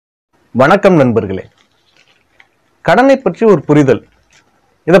வணக்கம் நண்பர்களே. கடனை பற்றி ஒரு புரிதல்,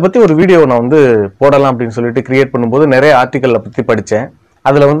 இதை பற்றி ஒரு வீடியோ நான் போடலாம் அப்படின்னு சொல்லிட்டு கிரியேட் பண்ணும்போது நிறைய ஆர்டிக்கலை பற்றி படித்தேன்.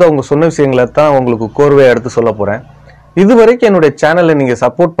 அதில் அவங்க சொன்ன விஷயங்களை தான் உங்களுக்கு கோர்வையாக எடுத்து சொல்ல போகிறேன். இதுவரைக்கும் என்னுடைய சேனலை நீங்கள்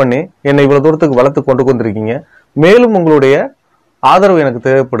சப்போர்ட் பண்ணி என்னை இவ்வளோ தூரத்துக்கு வளர்த்து கொண்டு வந்திருக்கீங்க. மேலும் உங்களுடைய ஆதரவு எனக்கு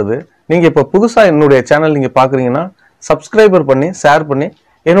தேவைப்படுது. நீங்கள் இப்போ புதுசாக என்னுடைய சேனல் நீங்கள் பார்க்குறீங்கன்னா சப்ஸ்கிரைபர் பண்ணி ஷேர் பண்ணி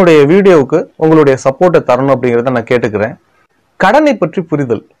என்னுடைய வீடியோவுக்கு உங்களுடைய சப்போர்ட்டை தரணும் அப்படிங்கிறத நான் கேட்டுக்கிறேன். கடனை பற்றி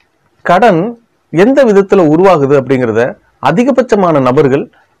புரிதல், கடன் எந்த விதத்துல உருவாகுது அப்படிங்கிறத அதிகபட்சமான நபர்கள்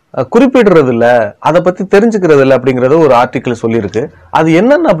குறிப்பிடுறது இல்லை, அதை பத்தி தெரிஞ்சுக்கிறது இல்லை அப்படிங்கறத ஒரு ஆர்டிக்கிள் சொல்லியிருக்கு. அது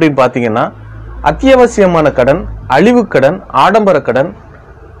என்னன்னு அப்படின்னு பாத்தீங்கன்னா, அத்தியாவசியமான கடன், அழிவு கடன், ஆடம்பர கடன்,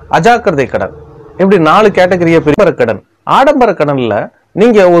 அஜாக்கிரதை கடன், இப்படி 4 கேட்டகரியா பெரிய கடன். ஆடம்பர கடன்ல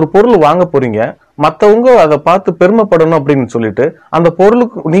நீங்க ஒரு பொருள் வாங்க போறீங்க, மற்றவங்க அதை பார்த்து பெருமைப்படணும் அப்படின்னு சொல்லிட்டு அந்த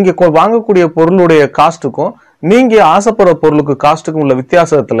பொருளுக்கு நீங்க வாங்கக்கூடிய பொருளுடைய காஸ்ட்டுக்கும் நீங்க ஆசைப்படுற பொருளுக்கு காஸ்ட்டுக்கும் உள்ள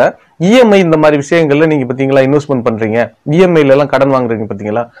வித்தியாசத்துல இஎம்ஐ இந்த மாதிரி விஷயங்கள்ல நீங்க பாத்தீங்களா இன்வெஸ்ட்மெண்ட் பண்றீங்க, இஎம்ஐல எல்லாம் கடன் வாங்குறீங்க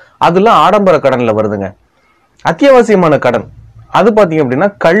பாத்தீங்களா, அதெல்லாம் ஆடம்பர கடன்ல வருதுங்க. அத்தியாவசியமான கடன் அது பாத்தீங்க அப்படின்னா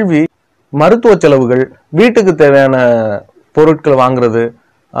கல்வி, மருத்துவ செலவுகள், வீட்டுக்கு தேவையான பொருட்கள் வாங்குறது,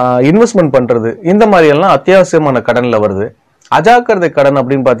 இன்வெஸ்ட்மெண்ட் பண்றது, இந்த மாதிரி எல்லாம் அத்தியாவசியமான கடன்ல வருது. அஜாக்கிரதை கடன்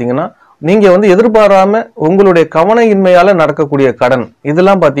அப்படின்னு பாத்தீங்கன்னா நீங்க எதிர்பாராம உங்களுடைய கவனையின்மையால நடக்கக்கூடிய கடன்,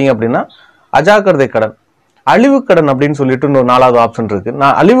 இதெல்லாம் பாத்தீங்க அப்படின்னா அஜாக்கிரதை கடன். அழிவு கடன் அப்படின்னு சொல்லிட்டு ஒரு 4வது ஆப்ஷன் இருக்கு.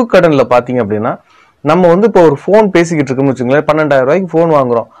 நான் அழிவு கடன்ல பாத்தீங்க அப்படின்னா நம்ம இப்போ ஒரு போன் பேசிக்கிட்டு இருக்கோம்னு வச்சுங்களேன், 12,000 ரூபாய்க்கு போன்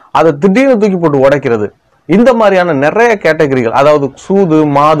வாங்குறோம், அதை திடீர்னு தூக்கி போட்டு உடைக்கிறது, இந்த மாதிரியான நிறைய கேட்டகரிகள், அதாவது சூது,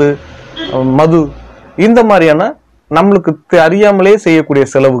 மாது, மது, இந்த மாதிரியான நம்மளுக்கு அறியாமலே செய்யக்கூடிய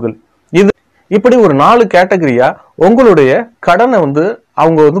செலவுகள், இது இப்படி ஒரு 4 கேட்டகரியா உங்களுடைய கடனை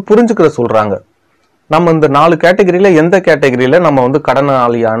அவங்க புரிஞ்சுக்கிற சொல்றாங்க. நம்ம இந்த 4 கேட்டகரியில எந்த கேட்டகரியில நம்ம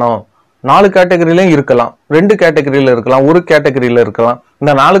கடனாளியானோம், 4 கேட்டகரியிலும் இருக்கலாம், 2 கேட்டகரியில இருக்கலாம், 1 கேட்டகரியில இருக்கலாம்.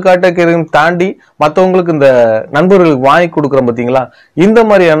 இந்த 4 கேட்டகரியும் தாண்டி மற்றவங்களுக்கு இந்த நண்பர்களுக்கு வாங்கி கொடுக்குறோம் பார்த்தீங்களா, இந்த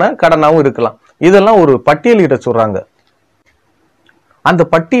மாதிரியான கடனாவும் இருக்கலாம். இதெல்லாம் ஒரு பட்டியலிட சொல்றாங்க. அந்த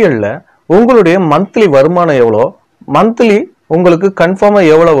பட்டியல்ல உங்களுடைய மந்த்லி வருமானம் எவ்வளோ, மந்த்லி உங்களுக்கு கன்ஃபார்மா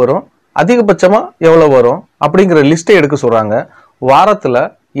எவ்வளவு வரும், அதிகபட்சமா எவ்வளவு வரும் அப்படிங்கிற லிஸ்டை எடுக்க சொல்றாங்க. வாரத்துல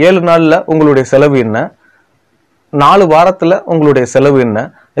 7 நாள்ல உங்களுடைய செலவு என்ன, 4 வாரத்துல உங்களுடைய செலவு என்ன,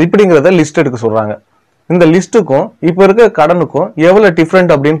 இப்படிங்கிறத லிஸ்ட் எடுக்க சொல்றாங்க. இந்த லிஸ்ட்டுக்கும் இப்ப இருக்க கடனுக்கும் எவ்வளவு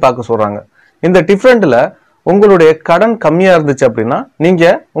டிஃப்ரெண்ட் அப்படின்னு பார்க்க சொல்றாங்க. இந்த டிஃப்ரெண்ட்ல உங்களுடைய கடன் கம்மியா இருந்துச்சு அப்படின்னா நீங்க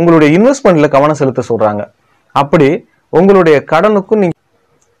உங்களுடைய இன்வெஸ்ட்மெண்ட்ல கவனம் செலுத்த சொல்றாங்க. அப்படி உங்களுடைய கடனுக்கும் நீங்க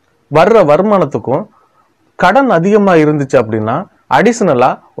வர்ற வருமானத்துக்கும் கடன் அதிகமா இருந்துச்சு அப்படின்னா அடிஷனலா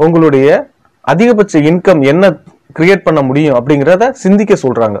உங்களுடைய அதிகபட்ச இன்கம் என்ன கிரியேட் பண்ண முடியும் அப்படிங்கிறத சிந்திக்க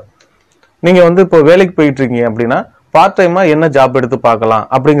சொல்றாங்க. நீங்க இப்போ வேலைக்கு போயிட்டு இருக்கீங்க அப்படின்னா பார்ட் டைமா என்ன ஜாப் எடுத்து பார்க்கலாம்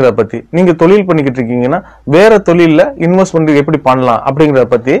அப்படிங்கிறத பத்தி, நீங்க தொழில் பண்ணிக்கிட்டு இருக்கீங்கன்னா வேற தொழில இன்வெஸ்ட்மெண்ட் எப்படி பண்ணலாம் அப்படிங்கிறத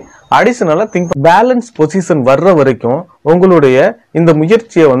பத்தி அடிஷனலா திங்க். பேலன்ஸ் பொசிஷன் வர்ற வரைக்கும் உங்களுடைய இந்த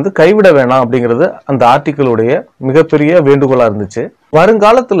முயற்சியை கைவிட வேணாம் அப்படிங்கிறது அந்த ஆர்டிக்கிளுடைய மிகப்பெரிய வேண்டுகோளா இருந்துச்சு.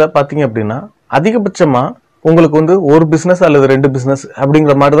 வருங்காலத்துல பாத்தீங்க அப்படின்னா அதிகபட்சமா உங்களுக்கு ஒரு பிசினஸ் அல்லது 2 பிசினஸ்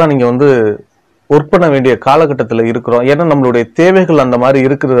அப்படிங்கிற மாதிரி தான் நீங்க ஒர்க் பண்ண வேண்டிய காலகட்டத்தில் இருக்கிறோம். ஏன்னா நம்மளுடைய தேவைகள் அந்த மாதிரி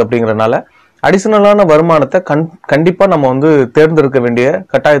இருக்குது. அப்படிங்கறதுனால அடிஷனலான வருமானத்தை கண்டிப்பா நம்ம தேர்ந்தெடுக்க வேண்டிய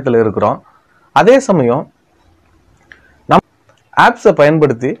கட்டாயத்தில் இருக்கிறோம். அதே சமயம் நம் ஆப்ஸை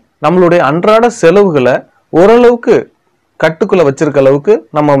பயன்படுத்தி நம்மளுடைய அன்றாட செலவுகளை ஓரளவுக்கு கட்டுக்குள்ள வச்சிருக்க அளவுக்கு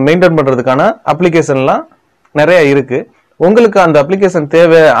நம்ம மெயின்டைன் பண்றதுக்கான அப்ளிகேஷன்லாம் நிறைய இருக்கு. உங்களுக்கு அந்த அப்ளிகேஷன்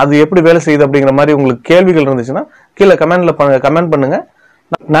தேவை, அது எப்படி வேலை செய்யுது அப்படிங்கிற மாதிரி உங்களுக்கு கேள்விகள் இருந்துச்சுன்னா கீழே கமெண்ட் பண்ணுங்க.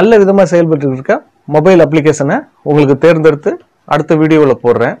 நல்ல விதமா செயல்பட்டு இருக்க மொபைல் அப்ளிகேஷனை உங்களுக்கு தேர்ந்தெடுத்து அடுத்த வீடியோவில்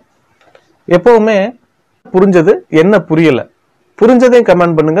போடுறேன். எப்பவுமே புரிஞ்சது என்ன புரியல, புரிஞ்சதையும்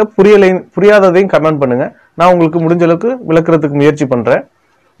கமெண்ட் பண்ணுங்க, புரியாததையும் கமெண்ட் பண்ணுங்க. நான் உங்களுக்கு முடிஞ்ச அளவுக்கு விளக்குறதுக்கு முயற்சி பண்றேன்.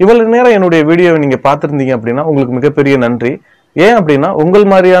 இவ்வளவு நேரம் என்னுடைய வீடியோவை நீங்க பார்த்திருந்தீங்க அப்படின்னா உங்களுக்கு மிகப்பெரிய நன்றி. ஏன் அப்படின்னா உங்கள்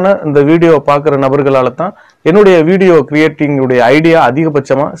மாதிரியான இந்த வீடியோவை பார்க்குற நபர்களால தான் என்னுடைய வீடியோ கிரியேட்டிங்குடைய ஐடியா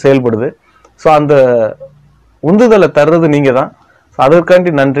அதிகபட்சமா செயல்படுது. ஸோ அந்த உந்துதலை தர்றது நீங்க தான்.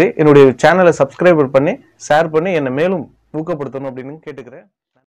 அதற்காண்டி நன்றி. என்னுடைய சேனலை சப்ஸ்கிரைபர் பண்ணி ஷேர் பண்ணி என்னை மேலும் ஊக்கப்படுத்தணும் அப்படின்னு கேட்டுக்கிறேன்.